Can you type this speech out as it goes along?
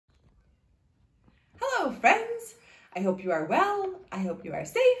Hello friends, I hope you are well, I hope you are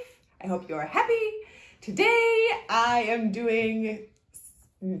safe, I hope you are happy. Today I am doing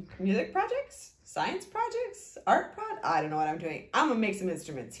music projects, science projects, I don't know what I'm doing. I'm gonna make some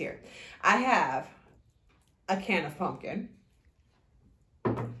instruments here. I have a can of pumpkin,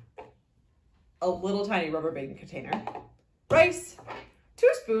 a little tiny rubber baking container, rice, 2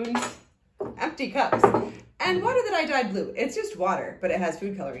 spoons, empty cups, and water that I dyed blue. It's just water, but it has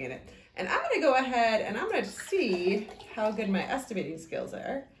food coloring in it. And I'm gonna go ahead and I'm gonna see how good my estimating skills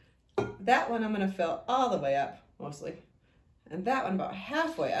are. That one I'm gonna fill all the way up, mostly. And that one about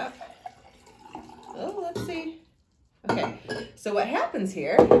halfway up. Oh, let's see. Okay, so what happens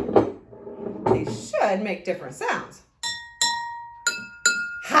here, these should make different sounds.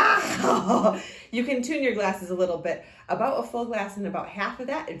 Ha! You can tune your glasses a little bit. About a full glass and about half of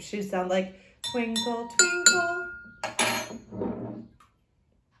that, it should sound like twinkle, twinkle.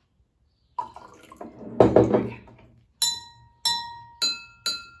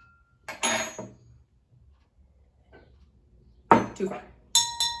 Too far.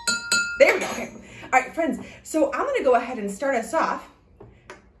 There we go. Okay. All right, friends. So I'm going to go ahead and start us off.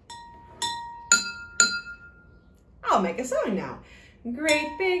 I'll make a song now. Great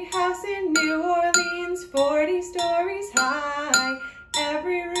big house in New Orleans, 40 stories high.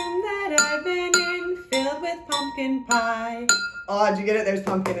 Every room that I've been in filled with pumpkin pie. Oh, did you get it? There's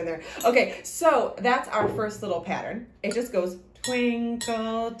pumpkin in there. Okay, so that's our first little pattern. It just goes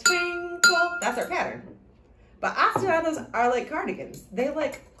twinkle, twinkle. That's our pattern. But Astronauts are like cardigans. They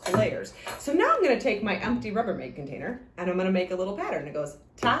like layers. So now I'm going to take my empty Rubbermaid container and I'm going to make a little pattern. It goes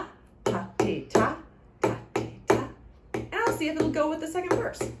ta, ta, ti, ta, ta, ti, ta. And I'll see if it'll go with the second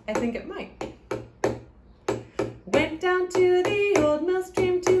verse. I think it might. Went down to the old mill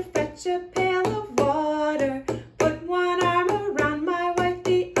stream to fetch a pail of water. Put one arm around my wife,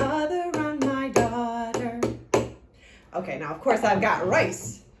 the other around my daughter. Okay, now of course I've got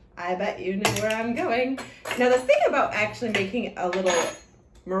rice. I bet you know where I'm going. Now the thing about actually making a little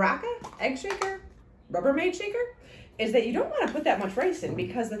maraca, egg shaker, Rubbermaid shaker, is that you don't want to put that much rice in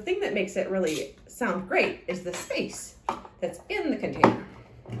because the thing that makes it really sound great is the space that's in the container.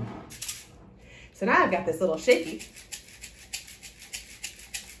 So now I've got this little shaky.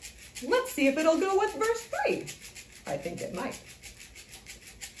 Let's see if it'll go with verse 3. I think it might.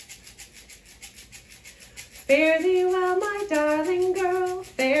 Fare thee well, my darling girl,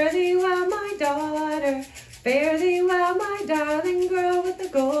 fare thee well, my daughter, fare thee well, my darling girl, with the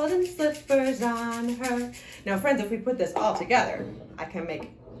golden slippers on her. Now, friends, if we put this all together, I can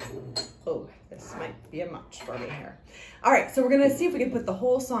make, oh, this might be a much for me here. All right, so we're gonna see if we can put the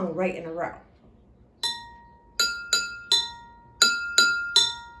whole song right in a row.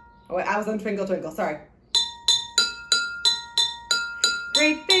 Oh, wait, I was on Twinkle Twinkle, sorry.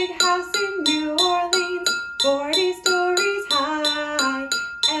 Great big house in New Orleans, 40 stories high.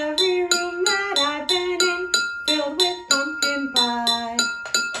 Every room that I've been in filled with pumpkin pie.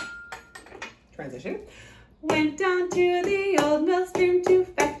 Transition. Went down to the old mill stream to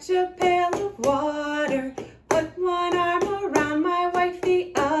fetch a pail of water. Put one arm around my wife,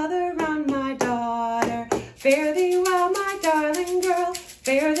 the other around my daughter. Fare thee well, my darling girl,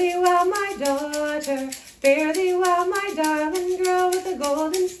 fare thee well, my daughter. Fare thee well, my darling girl, with the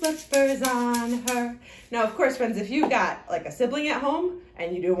golden slippers on her. Now, of course, friends, if you've got like a sibling at home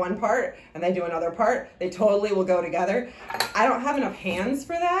and you do one part and they do another part, they totally will go together. I don't have enough hands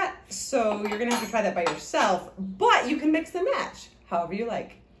for that, so you're gonna have to try that by yourself, but you can mix and match however you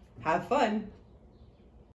like. Have fun.